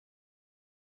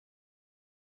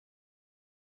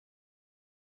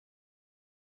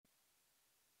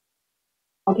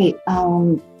Okay,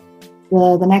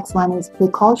 the next one is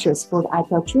precautions for the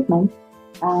IPL treatment.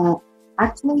 Uh,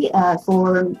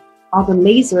 for all the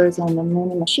lasers and the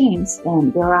many machines,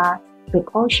 and there are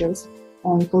precautions.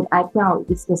 And for the IPL,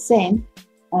 it's the same,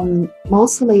 and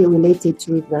mostly related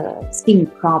to the skin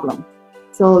problem.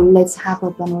 So let's have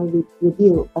a general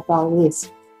review about this.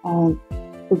 For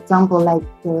example, like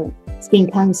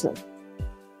skin cancer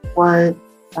or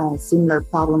similar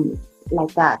problem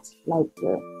like that, like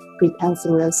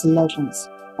precancerous lesions.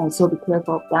 And so be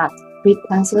careful of that.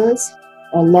 Precancerous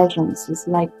lesions is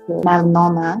like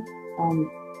melanoma.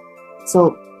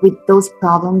 So with those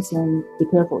problems, and be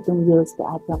careful, don't use the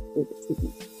IPL for the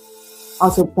treatment.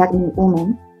 Also, pregnant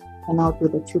women cannot do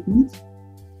the treatment.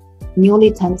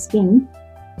 Newly tanned skin,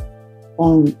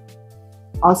 and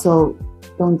also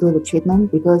don't do the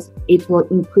treatment because it will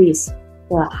increase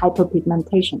the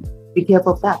hyperpigmentation. Be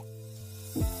careful of that.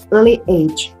 Early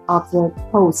age of the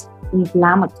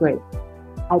post-inflammatory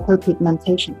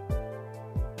hyperpigmentation,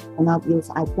 cannot use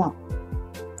IPL.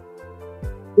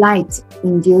 Light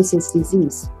induces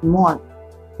disease more,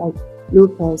 like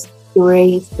lupus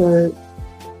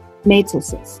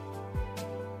erythematosus,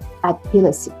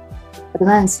 epilepsy,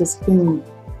 advanced skin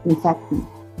infection,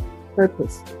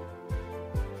 herpes,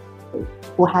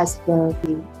 who has the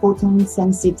potent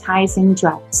sensitizing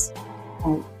drugs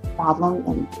problem,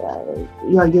 and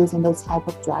you are using those type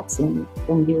of drugs, and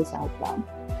don't use IPL.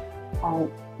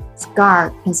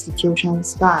 Scar, constitutional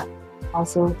scar,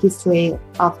 also history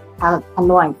of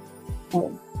alloy,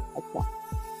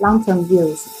 long-term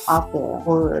use of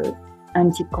or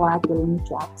anticoagulant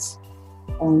drugs.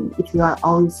 And if you are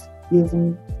always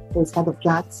using those type of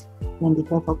drugs, then be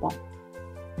careful of that.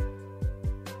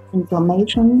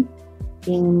 Inflammation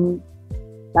in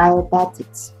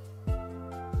diabetics,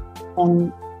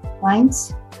 and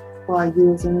clients who are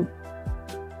using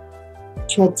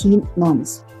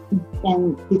tretinoins,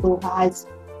 and people who has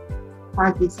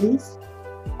heart disease,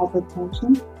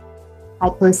 hypertension,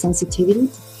 hypersensitivity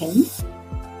to pain,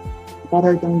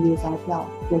 better don't use IPL,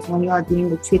 because when you are doing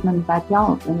the treatment with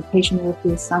IPL, then the patient will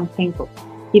feel some painful.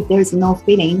 If there's no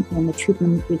feeling, then the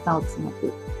treatment results not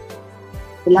good.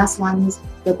 The last one is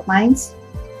the clients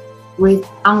with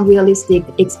unrealistic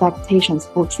expectations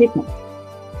for treatment.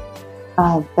 We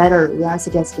are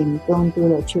suggesting don't do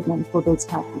the treatment for those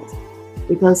customers,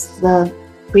 because the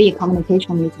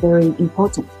pre-communication is very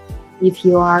important. If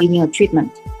you are giving a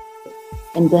treatment,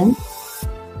 and then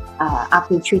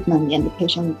after treatment, and the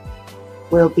patient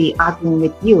will be arguing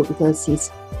with you because he's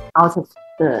out of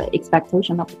the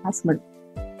expectation of the customer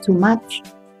too much.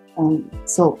 And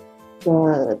so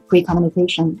the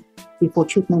pre-communication before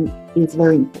treatment is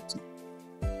very important.